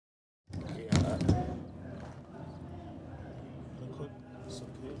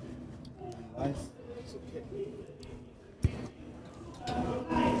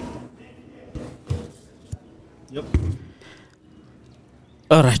Yep.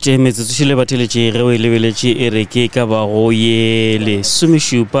 Alright, metsotso ba theletše ge o lebeletše e re ke ka ba go ye le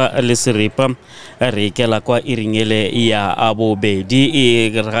somešupa le seripa re ke la kwa iringele ya abobedi e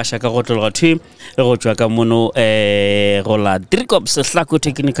re gaša ka go tloga thi go tšwa ka mono go la Drikops Sehlako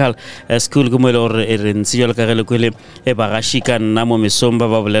Technical School ke mo e le gore re ntse jalo ka ge le kwele ba gaši ka nna mo mesong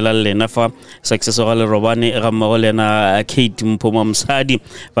ba bolela le lena fa success ga le robane ga mmogo le yena Kate Mpoma Msadi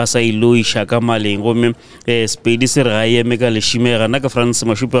ba sa ilo iša ka maleng gomme Spedi se re ga eme ka lešimega nna ka France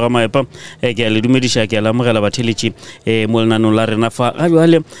mashupe ga maepa ke a le dumediša ke a lamogela batheletše mo lenanong la rena fa ga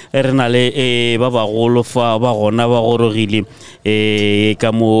bjale re na le ba bagolo fa ba gona ba gorogile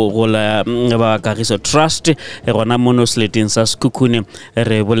ka mo go la ba Kagiso Trust gona mono seleteng sa Sekhukhune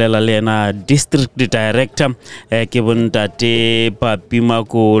re bolela le yena District Director ke bontate Papi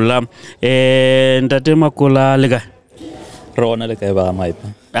Makola ntate Makola le ka re gona le kae ba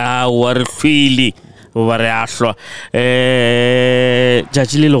maepa wa re hlwele ba re ahlwa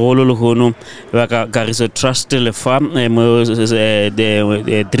tšatši le legolo le gono ba Kagiso Trust le fa mo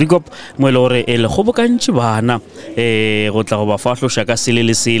Drikop mo e le gore le kgobokantše bana go tla go ba fahloša ka sele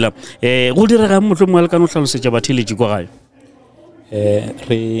le sela go direga mohlomongwe le ka no hlalosetša batheletše kwa gae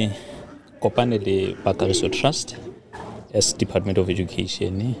re kopane le ba Kagiso Trust as Department of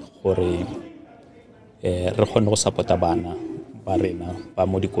Education gore re kgone go supporta bana ba rena ba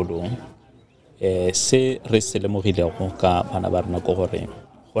mo dikolong se re se lemogilego ka bana ba rena ko gore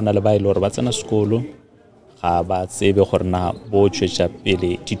go na le ba ile gore ba tsena sekolo ga ba tsebe gore na bo tšwetša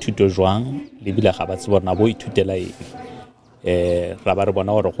pele dithuto jwang le bile ga ba tsebe gore na bo ithutela eng ra ba re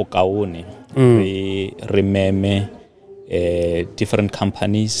bona gore go kaone re meme different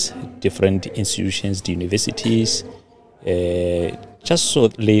companies, different institutions, the universities, just so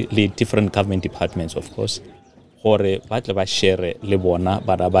le different government departments, of course, gore ba tle ba share le bona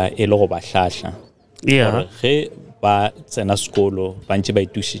ba ba e le go ba hlahla ge ba tsena sekolo ba ntse ba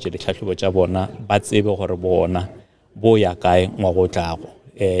itušitše ditlhahlobo tša bona ba tsebe gore bona bo ya kae ngwago tlago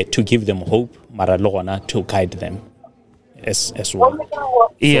to give them hope mara le gona to guide them as well.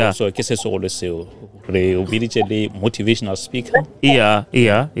 So ke se segolo seo re o biditše le motivational speaker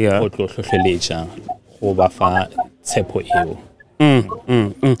go tlo hlohleletša go ba fa tshepo eo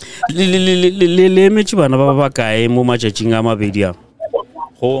le emetše bana ba ba kae mo matšatšing a mabedi a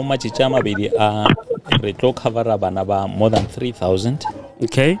go matšatši a mabedi a re tlo covera bana ba more than 3,000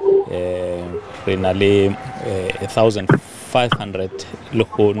 okay re na le 1,500 le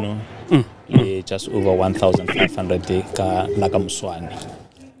gono just over 1,500 ka la ka moswane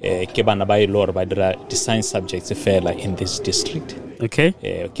ke bana ba ile gore ba dira design subjects fela in this district okay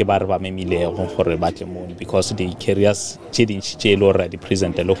ke ba re ba memilego gore ba tle mo because the careers tše dintši tše ile gore di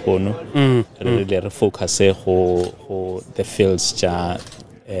present le gono re le re focus go the fields tša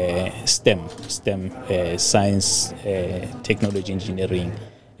STEM science technology engineering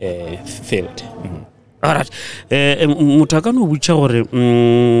field alright motho a ka no botša gore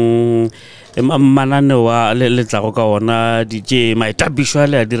mananeo a le tlago ka ona ditše maetapišo a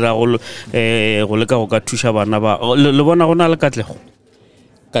le a dira go leka go ka thuša bana ba le bona go na le katlego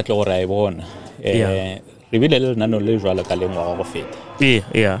re a e bona re bile le lenaneo le jwalo ka lengwaga go feta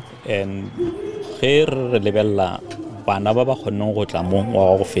and ge re lebelela bana ba ba kgoneng go tla mo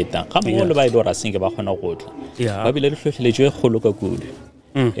ngwaga go feta ga mongwe le ba ile gore a senke ba kgona go tla ba bile le tlhotlheletšo e kgolo ka kudu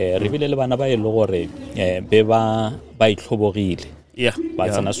re bile le bana ba e le gore be ba itlhobogile ba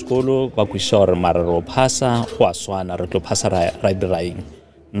tsena sekolo ba kwešiša gore mara re o phasa go a swana re tlo phasa ra diraeng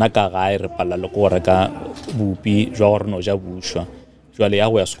nna ka gae re palela le go reka bopi jwa gore no ja bušwa jwale ya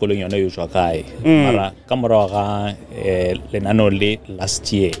go ya sekolong yona yo jwa kae mara ka morago ga lenaneo le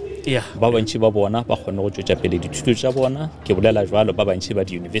last year ba bantši ba bona ba kgone go tšwetša pele dithuto tša bona ke bolela jwalo ba bantši ba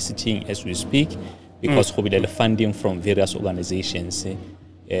di-university as we speak because go bile le funding from various organizations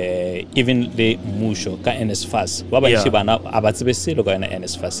even le mmušo ka NSFAS ba bantši bana a ba tsebe selo ka yona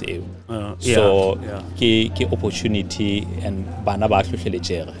NSFAS eo so ke opportunity and bana ba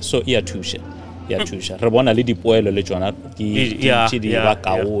hlohleletšega so e a thuša re bona le dipoelo le tšona di ba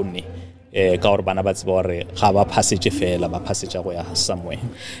kaone ka gore bana ba tseba gore ga ba phasetše fela ba phasetša go ya somewhere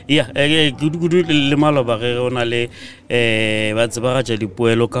kudu le maloba ge go na le ba tsebagatša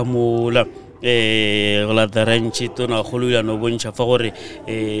dipoelo ka mola go la darantšhe tona kgolo ya no bontšha fa gore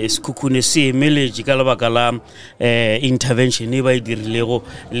Sekhukhune se emeletše ka lebaka la intervention e ba e dirilego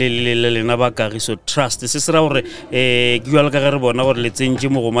le lena ba Kagiso Trust se se ra gore ke jwalo ka ge re bona gore le tsentše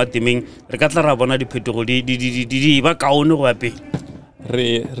mo go matemeng re ka tla ra bona diphetogo di ba kaone go ya pele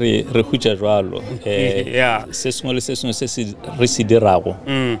re hutša jwalo se sengwe le se sengwe se re se dirago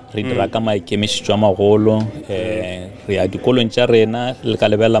re dira ka maikemišetšo a magolo re ya dikolong tša rena le ka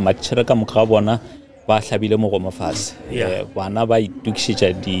lebelela matšhere ka moka bona ba hlabile mo go mofase bana ba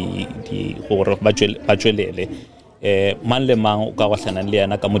itukisitša di gore ba tšwelele man le mang o ka go hlanang le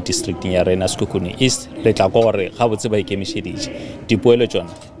yana ka mo districting ya rena Sekhukhune East le tla go gore ga botse ba ikemišeditše dipoelo tsona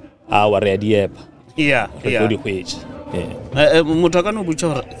a wa re a diepa re go di hwetša motho a ka no botša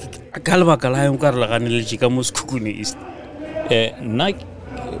gore ka lebaka la eng ka re leganeletše ka mo Sekhukhune East nna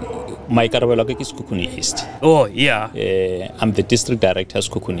maikarabelo ke Sekhukhune East I'm the district director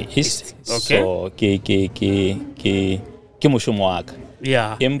Sekhukhune East so ke mošomo wa ka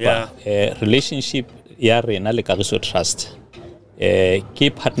empa relationship ya rena le Kagiso Trust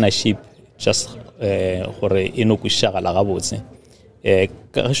ke partnership just gore e no kušagala ga botse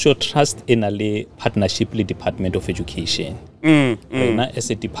Kagiso Trust ena le partnership le Department of Education rena as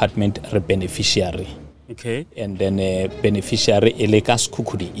a department re beneficiary and then beneficiary ele ka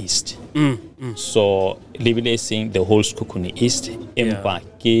Sekhukhune East so lebile saying the whole Sekhukhune East empa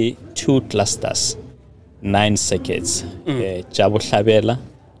ke 2 clusters 9 circuits tša bohlabela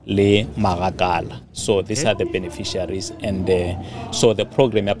le magakala so these are the beneficiaries and so the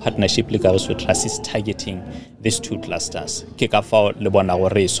program ya partnership le Kagiso Trust is targeting these 2 clusters ke ka fao le bona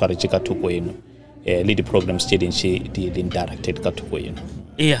gore re swaretše ka thoko eno le di programs tše dintši di directed ka thoko eno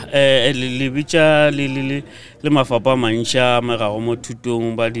le bitša le mafapa mantšha megago mo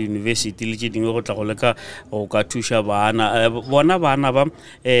thutong ba di-university le tše dingwe go tla go leka go ka thuša bana bona bana ba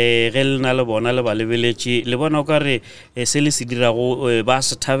ge le na le bona le ba lebeletše le bona o ka re se le se dirago ba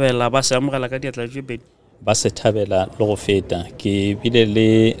se thabela ba se amogela ka diatla tše pedi ba se thabela le go feta ke bile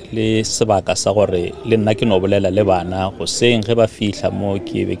le sebaka sa gore le nna ke no bolela le bana go seng ge ba fihla mo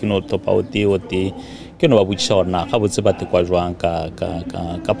ke be ke no topa o te ke no ba botšiša gore na ga botse ba tekwa jwang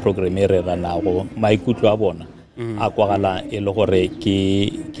ka program e re ranago maikutlo a bona a kwagala e le gore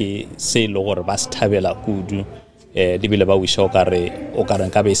ke se le gore ba se thabela kudu di bile ba wiša o ka re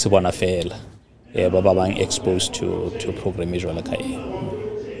nka be se bona fela ba bang exposed to program e jwale ka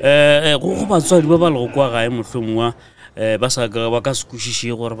go batswadi ba ba le go kwa gae mohlomongwa ba ka se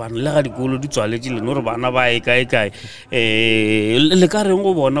kwešiše gore bana le ga dikolo di tswaletše leno gore bana ba ekae le ka reng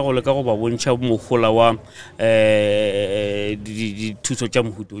go bona go leka go ba bontšha mogola wa dithuso tša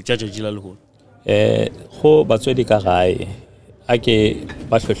mohuto tša tšatši la lehono go batswadi ka gae a ke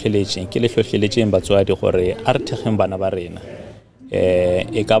ba hlohleletšeng ke le hlohleletšeng batswadi gore a re thekgeng bana ba rena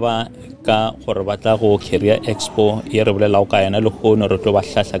e ka ba ka gore ba tla go career expo ye re bolelago ka yona le kgono re tlo ba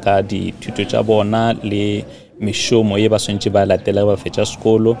hlahla ka dithuto tša bona le mešomo ye ba swantše ba latela ba fetša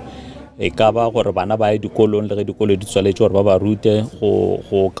sekolo e ka ba gore bana ba ye dikolong le ge dikolo di tswaletše gore ba ba rute go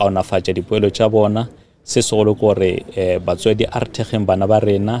kaonafatša dipoelo tša bona se segolo ke gore batswadi a re thekgeng bana ba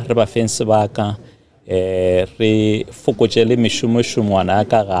rena re ba feng sebaka re fokotše le mešomošomwana ya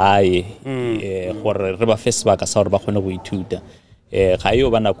ka gae gore re ba fe sebaka sa gore ba kgone go ithuta ga eo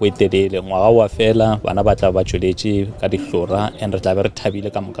ba nako e telele ngwaga wa fela bana ba tla ba tšweletše ka dihlora and re tla be re thabile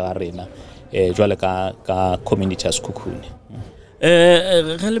ka moka ga rena jwale ka community ya Sekhukhune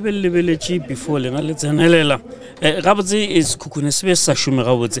ge le be le lebeletše before lena le tsenelela gabotse Sekhukhune se be se sa šome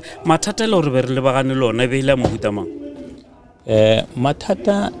gabotse mathata le gore be re lebagane lona e be ile a mohuta mang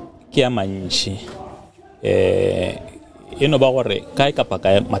mathata ke a mantši e no ba gore kae kapa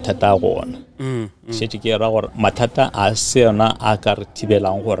kae mathata a gona šetše ke ra gore mathata a se yona a ka re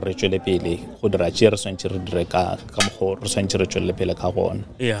thibelang gore re tšwele pele go dira tše re swantše re dire ka mokgwa re swantše re tšwelele pele ka gona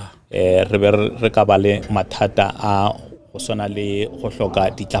re be re ka ba le mathata a go swana le go hloka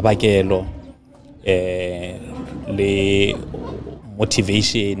ditlabakelo le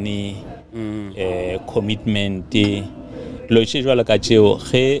motivation commitment lo tše jwale ka tšeo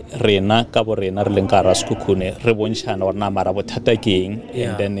ge rena ka bo rena re leng ka ra Sekhukhune re bontšhana gore na mara bothata ke eng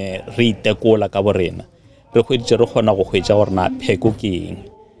and then re itekola ka bo rena re hweditše re kgona go hwetša gore na pheko ke eng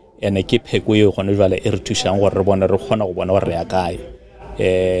ene ke pheko eo gone jwale e re thušang gore re bone re kgona go bona gore re ya kae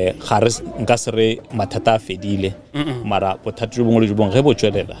nka se re mathata a fedile mara bothata jo bongwe le jo bongwe ge bo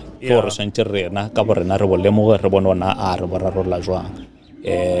tšwelela ke gore swantše rena ka bo rena re bo lemoge re bone ona a re bo rarolola jwang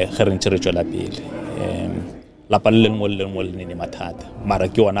ge re ntše re tšwela pele lapa le lengwe le lengwe le nene mathata mara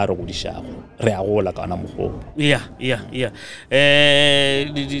ke ona a re godišago re a gola ka ona mogolo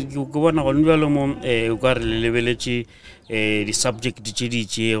ke bona gone bjalo mo o ka re le lebeletše di-subject tše di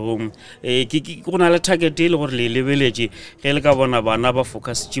tšeego go na le target e le gore le lebeletše ge le ka bona bana ba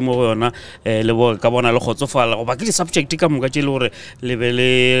focusitše mo go yona le ka bona le kgotsofala goba ke di-subject ka moka tše le gore le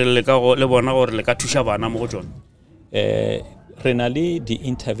bona gore le ka thuša bana mo go tšona re na le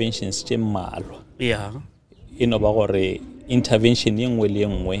di-interventions tše mmalwa e no ba gore intervention ye nngwe le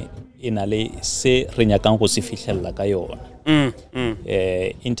nngwe e na le se re nyakang go se fihlelela ka yona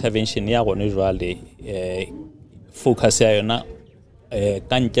intervention ya gone jwale focus ya yona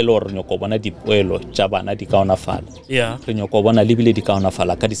ka ntle le gore nyoko bona dipoelo tša bana di kaonafala re nyoko bona lebile di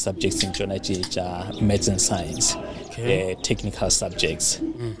kaonafala ka di-subjects tsona tša maths and science technical subjects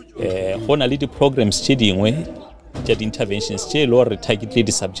go na le di-programs tše dingwe tša di-interventions tše e le gore targetle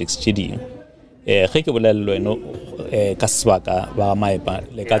di-subjects tše dingwe ge ke bolelelo eno ka sebaka ba maepa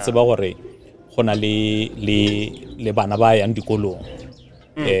le ka tseba gore go na le bana ba yang dikolong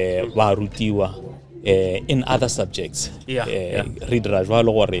ba rutiwa in other subjects re dira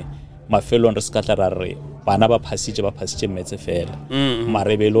jwalo gore mafelong re ska tla ra re bana ba phasitše metse fela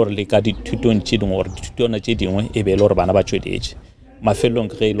mare be le gore le ka dithutong tše dingwe gore dithutona tše dingwe e be le gore bana ba tšweletše mafelong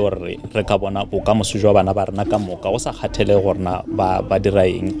ge e le gore re ka bona bokamoso jwa bana ba rena ka moka go sa kgathele gorena ba dira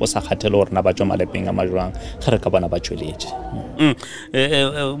eng go sa kgathele gorena ba tšwa malepeng a majwang ge re ka bona ba tšweletše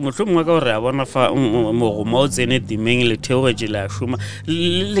mohlomongwe ka gore a bona fa mogoma o tsene dimeng le theogetše le a šoma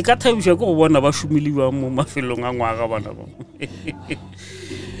le ka thabiša ke go bona ba šomeliwa mo mafelong a ngwaga bona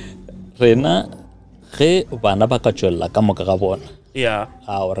rena ge bana ba ka tšwelela ka moka ga bona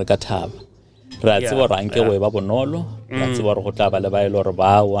ao re ka thaba re a tseba gore anke go e ba bonolo re a tseba gore go tla ba le ba e le gore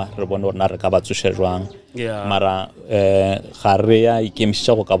bawa re bone gorena re ka ba tsoše jwang mara ga re ya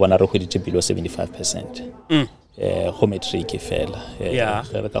ikemišitša go ka bona re hweditše below 75% go matric fela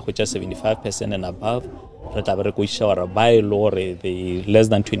ge re ka hwetša 75% and above re tla be re kwešiša gore ba e le gore the less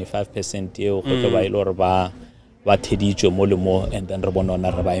than 25% eo go tlo ba e le gore ba theditšwe mo le mo and then re bone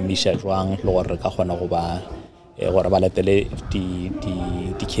ona re ba emiša jwang le gore re ka kgona go ba gore ba letele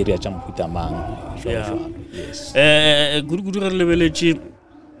di-career tša mohuta mang kudu re lebeletše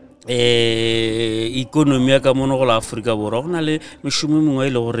economy ya ka mono go la Afrika Borwa go na le mešomo mengwe e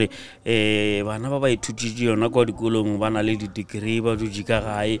le gore bana ba ba ithutitše yona kwa dikolong ba na le di-degree ba dutše ka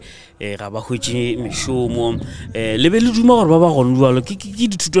gae ga ba hwetše mešomo le be le duma gore ba ba gone jalo ke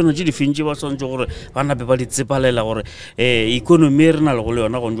dithutwana tše di fentše ba swantse gore ba nape ba di tsepalela gore economy e re na le go le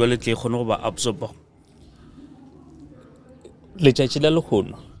yona gone jalo tle e kgone go ba absorba letšatši la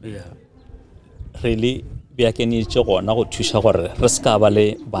lekgono re le beakenetše gona go thuša gore re se ka ba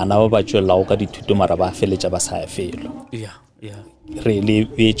le bana ba ba tšwelelago ka dithuto mara ba feletša ba sa ya felo re le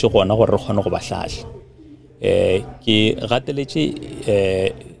beetše gona gore re kgone go ba hlahle ke gateletše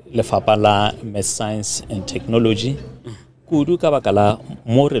lefapha la math science and technology kudu ka baka la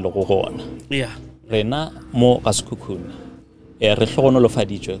mo re lego gona rena mo ga Sekhukhune re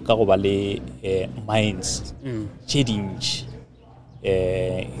hlogonolofaditšwe ka go ba le mines tše dintši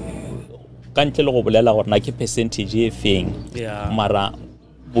ka ntle le go bolela gore na ke percentage e feng mara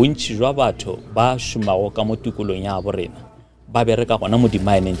bontši jwa batho ba šomago ka mo tikolong ya borena ba bereka gona mo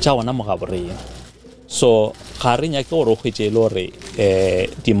di-mineng tša gona mo ga borena so ga re nyake gore o hwetše e le gore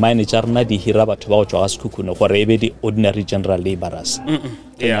di-mine tša rena di hira batho ba go tšwa ga Sekhukhune gore e be di-ordinary general laborers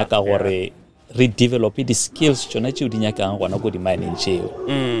re nyaka gore re develope di-skills tšona tšeo di nyakang gona ko di-mineng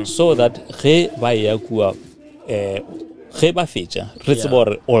tšeo so that ge ba ya kua ge ba fetša re tseba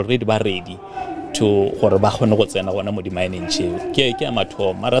gore already ba ready to gore ba kgone go tsena gona mo di-mineng tšeo ke a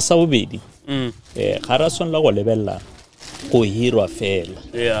mathomo mara sa bobedi ga ra tshwanela go lebelela go hirwa fela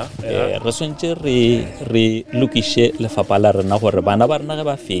re swantse re lokiše lefapha la rena gore bana ba rena ge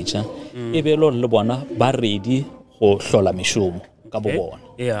ba fetša e be le gore le bona ba ready go hlola mešomo ka bo bona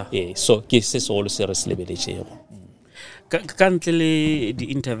so ke se segolo se re se lebeletšego ka ntle le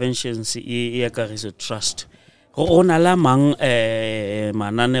di-interventions e akagiso trust go na la mang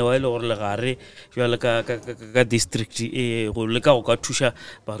mananeo a ile gore le gare jwale ka district go leka go ka thuša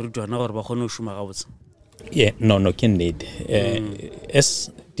barutwana gore ba kgone go šoma gabotse no ke nnete as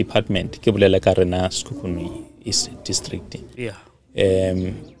department ke bolela ka rena Sekhukhune East district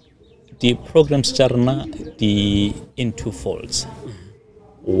di-programs tša rena di in two folds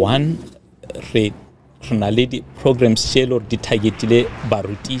one re na le di-programs tše le gore di targetile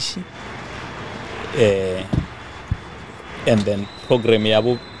barutiši and then program ya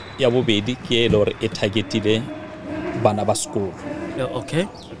bobedi ke e le gore e targetile bana ba sekolo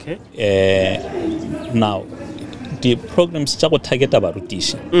now di-programs tša go targeta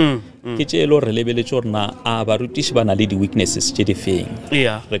barutiši ke tše e le gore re lebeletše gore na a barutiši ba na le di-weaknesses tše di feng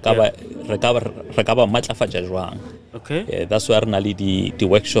re ka ba matlafatša jwang that's why re na le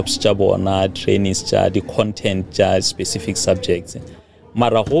di-workshops tša bona trainings tša di-content tša specific subjects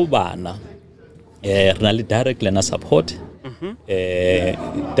mara go bana re na le direct learner support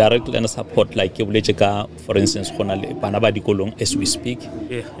direct learner support like ke boletše ka for instance go na le bana ba dikolong as we speak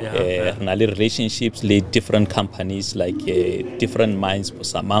re na le relationships le different companies like different mines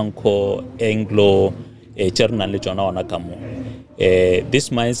Samanco Anglo tše re nang le tšona gona ka mo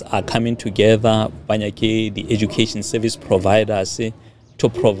these mines are coming together ba nyake the education service providers to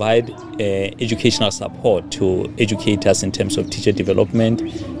provide educational support to educators in terms of teacher development,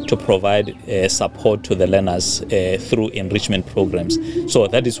 to provide support to the learners through enrichment programs. So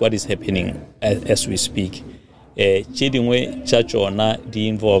that is what is happening as we speak. Tše dingwe tša tšona di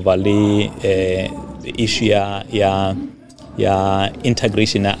involve the issue ya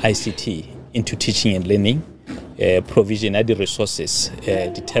integration of ICT into teaching and learning, provision of the resources,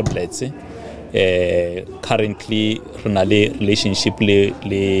 the tablets. Currently rena le relationship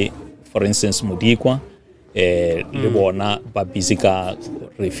le for instance Modikwa le bona ba busy ka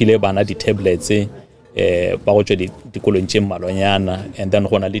re file bana di tablets ba go tšwa dikolong tše mmalwanyana, and then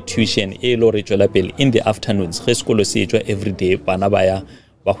gona le tuition e lo re tšwela pele in the afternoons ge sekolo se tšwa every day bana ba ya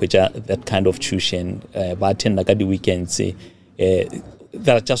ba hwetša that kind of tuition ba attenda ka di weekends.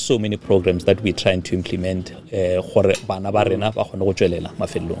 There are just so many programs that we're trying to implement gore bana ba rena ba kgone go tšwelela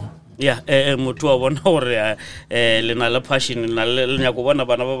mafelong. Yeah, motho wa bona gore le na le passion na le nyako bona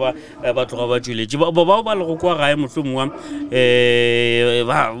bana ba tloga ba tšweletše ba le go kwa gae mohlomongwa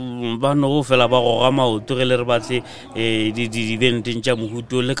ba no fela ba go ga maoto ge le re batle di-eventeng tša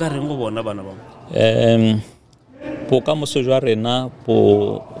mohuto le ka reng go bona bana ba bokamoso jwa rena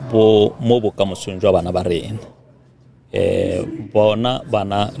mo bokamosong jwa bana ba rena bona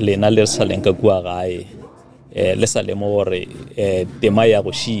bana lena le sa lenka kua gae le sa le mo gore tema ya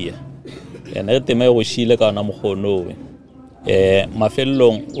go šia ene tema ya go šile ka ona mogolowe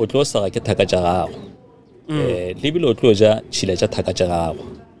mafelong o tlo saga ke thaka tša gago le bile o tlo ja tšhila tša thaka tša gago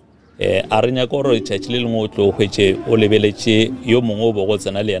a re nyaka gore tšatši le lengwe o tlo hwetše o lebeletše yo mongwe o bo go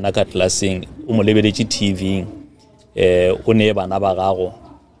tsena le yena ka tlelaseng o mo lebeletše TV o ne bana ba gago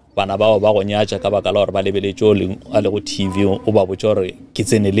bana bao ba go nyatša ka baka la gore ba lebeletše a le go TV o ba botša gore ke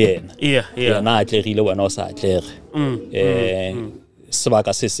tsene le yena yena a atlegile wena o sa atlege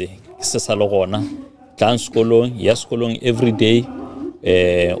sebaka se sa le gona tlang sekolong ya sekolong every day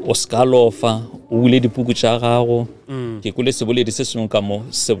o ska lofa o bule dipuku tša gago ke kole seboledi se sengwe ka mo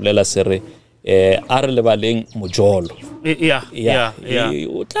se bolela se re a re lebaleng mojolo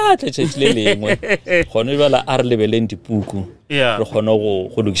o tla tletšetše le lengwe gone jala a re lebeleng dipuku re kgone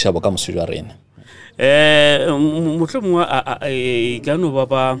go lokiša bokamoso jwa rena. Mohlomongwe ka no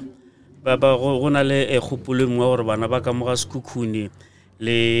ba go na le kgopolo nngwe gore bana ba ka moga Sekhukhune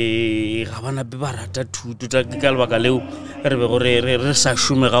le ga bana be ba rata thuto ka lebaka leo re be gore re sa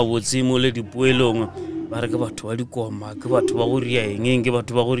šome gabotse mo le dipoelong ba re ke batho ba dikoma ke batho ba go ria eng ke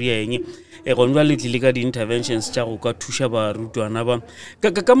batho ba go ria eng go nwa le tlile ka di-interventions tša go ka thuša barutwana ba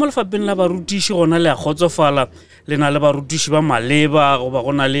ka mo lefapeng la barutiši gona le a kgotsofala le na le barutiši ba maleba goba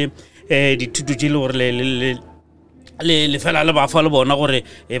go na le dithuto tše le gore le fela le ba fa le bona gore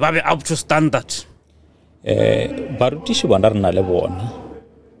ba be up to standard. Barutiši bona re na le bona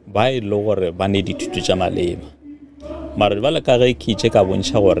ba e le gore ba ne dithuto tša maleba mara ba le ka ge ke itše ka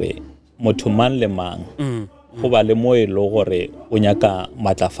bontšha gore motho mang le mang go ba le mo e le gore o nyaka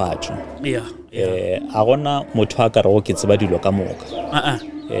matlafatšo a gona motho a ka re go ke tseba dilo ka moka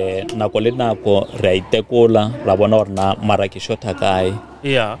nako le nako re a itekola ra bona gore na mara ke shota kae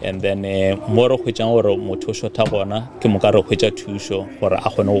and then mo re hwetšang gore motho o shota gona ke moka re hwetša thušo gore a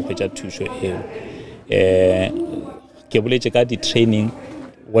kgone go hwetša thušo eo ke boletše ka di-training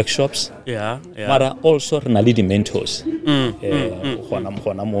workshops mara also re na le di-mentors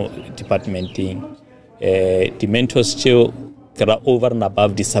gona mo departmenting di-mentors tšeo ke ra over and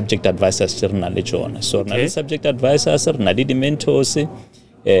above the subject advisors tše re na le tšona so re na le subject advisors re na le di-mentors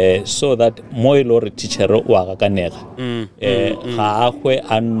so that mo e le gore teachere o a gakanega ga a hwe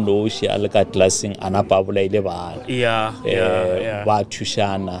a nnoši a le ka classing a napa a bolaile bana ba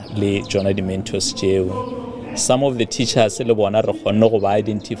thušana le tšona di-mentors tšeo. Some of the teachers le bona re kgonne go ba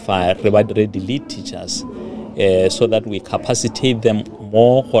identify re ba dire di-lead teachers so that we capacitate them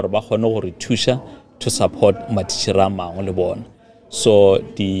more gore ba kgonne go re thuša to support matitšhere a mangwe le bona. So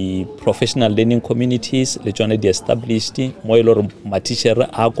the professional learning communities le tšone di-established mo e le gore matitšhere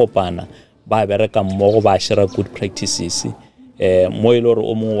a kopana ba bereka mmogo ba share good practices mo e le gore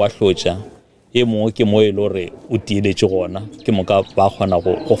o mongwe wa hlotša e mongwe ke mo e le gore o tiiletše gona ke moka ba kgona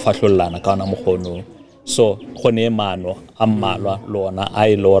go fahlolelana ka ona mokgonong. So gone mano a mmalwa lona a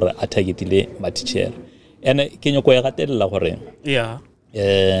e le gore a targetile matitšhere ene ke nyako e gatelela gore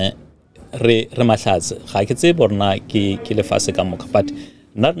re mahlatse ga ke tsebe borna ke lefase ka moka but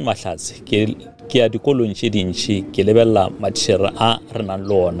nna re mahlatse ke ya dikolong tše dintši ke lebelela matitšhere a re nang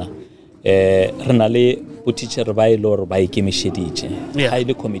le ona re na le botitšhere ba e le gore ba ikemišeditše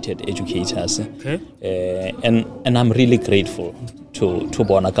highly committed educators and I'm really grateful to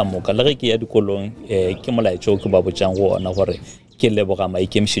bona ka moka le ge ke ya dikolong ke molaetšo ke ba botšang go ona gore ke leboga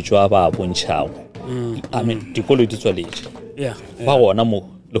maikemišetšo a ba bontšhago I mean dikolo di tswaletše ba gona mo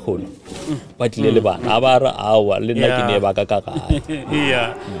leholo ba tlile le bana a ba re awa le nna ke ne ba ka gae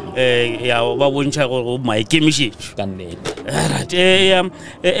ya ba bontšha go maikemišetšo ka nnete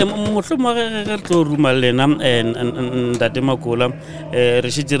mohlomong ge re tlo ruma lena ntate Makola re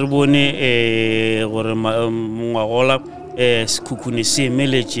šetse re bone gore ngwagola Sekhukhune se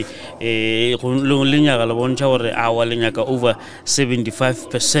emeletše le nyaka le bontšha gore awa le nyaka over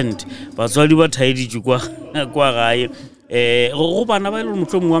 75%. Batswadi ba thaeditše kwa gae go bana ba ile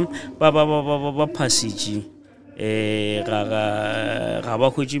mohlomong ba phasitše ga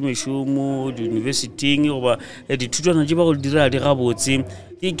ba khwetše mešomo di-universitying goba dithutwana tše ba go dira di gabotse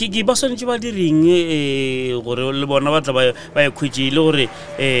ke ba swanetše ba direng gore le bona ba tla ba ekhwetše le gore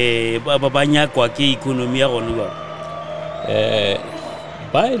ba nyakwa ke economy ya gone ba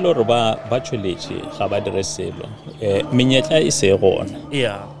ba ile gore ba tšweletše ga ba dire selo menyetla e se gona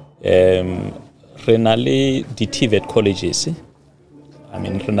re na le di-TVET colleges I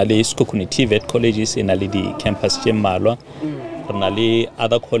mean re na le Sekhukhune TVET colleges e na le di-campus tše mmalwa re na le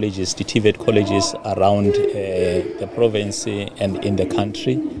other colleges di-TVET colleges around the province and in the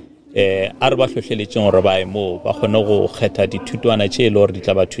country a re ba hlohleletšeng gore ba emo ba kgone go kgetha dithutwana tše e le gore di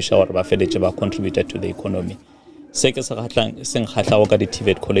tla ba thuša gore ba feletše ba contributed to the economy se ke se nkgahlago ka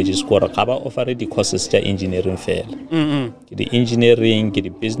di-TVET colleges gore ga ba offere di-courses tša engineering fela ke di-engineering ke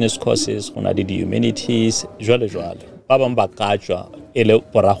di-business courses go na le di-humanities jwale ba bangwe ba ka tšwa e le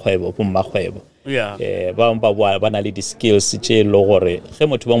borakgwebo bommakgwebo ba bangwe ba na le di-skills tše e le gore ge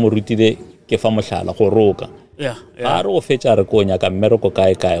motho ba mo rutile ke fa mohlala go roka a re go fetša re ko nyaka mmereko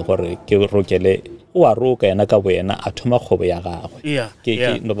kae gore ke rokele o a roka yena ka boyena a thoma kgwebo ya gagwe ke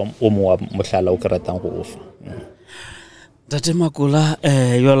o mongwe mohlala o ke ratang go ofa Tate Makola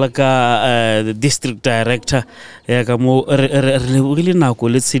yola ka district director ya ka mo re lebogile nako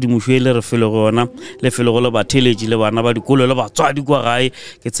le tshedimošo le re felo gona le felo go le batheletši le bana ba dikolo le batswadi kwa gae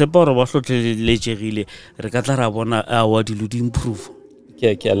ke tshepa gore ba hlotleletšegile re ka tla ra bona awa dilo di improve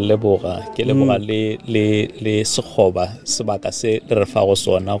ke leboga le sekgoba sebaka se le re fa go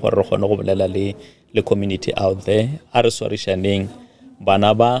sona gore re kgone go bolela le community out there a re swarišaneng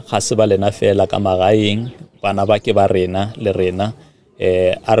bana ba ga se ba lena fela ka magaeng bana ba ke ba rena le rena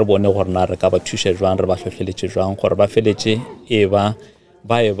a re bone gore na re ka ba thuša jwang re ba hlohleletše jwang gore ba feletše e ba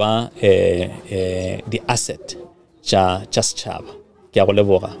di-asset tša setšhaba ke a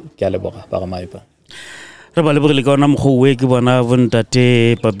leboga ba ga maipa re ba lebogile ka ona mokgwa ke bona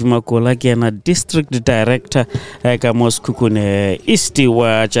bontate Papi Makola ke ena district director ka mo Sekhukhune East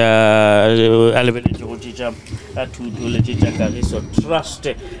wa tša a lebeletše go tšetša thuto le tšetša kagišo trust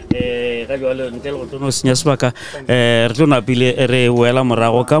ga jwale ntle le go tlono senya sebaka re tlo napile re wela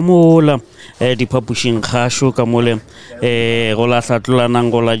morago ka mola diphapošing kgašo ka mole go la hlatlolanang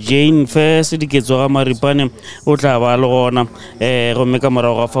go la Jane First diketso ga maripane o tla ba le gona gomme ka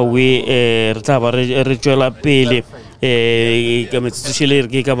morago ga fa we re tla ba re tšwela pele ka metsošele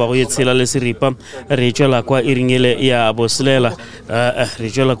re ka ba go etshela le seripa re tšwela kwa iringele ya boselela re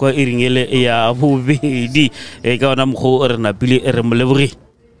tšwela kwa iringele ya bobedi ka ona mokgwa re napile re mo lebogile